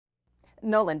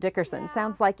Nolan Dickerson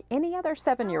sounds like any other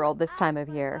 7-year-old this time of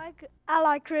year. I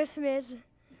like Christmas.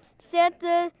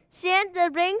 Santa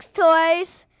brings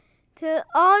toys to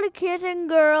all the kids and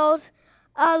girls.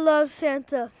 I love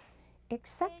Santa.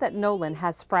 Except that Nolan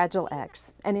has Fragile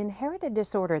X, an inherited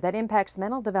disorder that impacts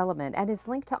mental development and is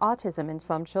linked to autism in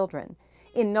some children.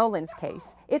 In Nolan's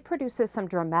case, it produces some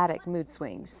dramatic mood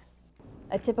swings.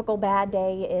 A typical bad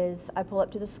day is I pull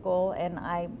up to the school and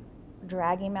I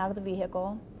drag him out of the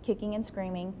vehicle, kicking and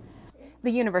screaming. The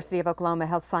University of Oklahoma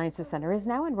Health Sciences Center is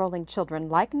now enrolling children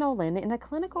like Nolan in a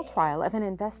clinical trial of an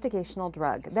investigational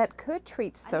drug that could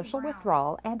treat social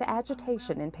withdrawal and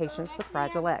agitation in patients with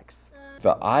Fragile X.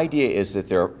 The idea is that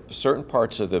there are certain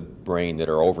parts of the brain that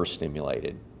are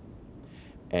overstimulated,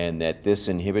 and that this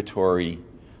inhibitory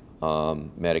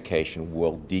medication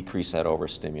will decrease that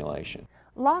overstimulation.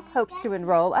 Locke hopes to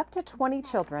enroll up to 20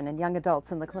 children and young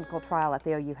adults in the clinical trial at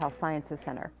the OU Health Sciences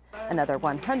Center. Another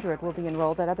 100 will be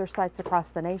enrolled at other sites across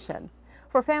the nation.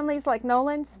 For families like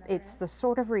Nolan's, it's the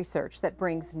sort of research that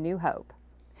brings new hope.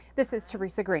 This is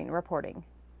Teresa Green reporting.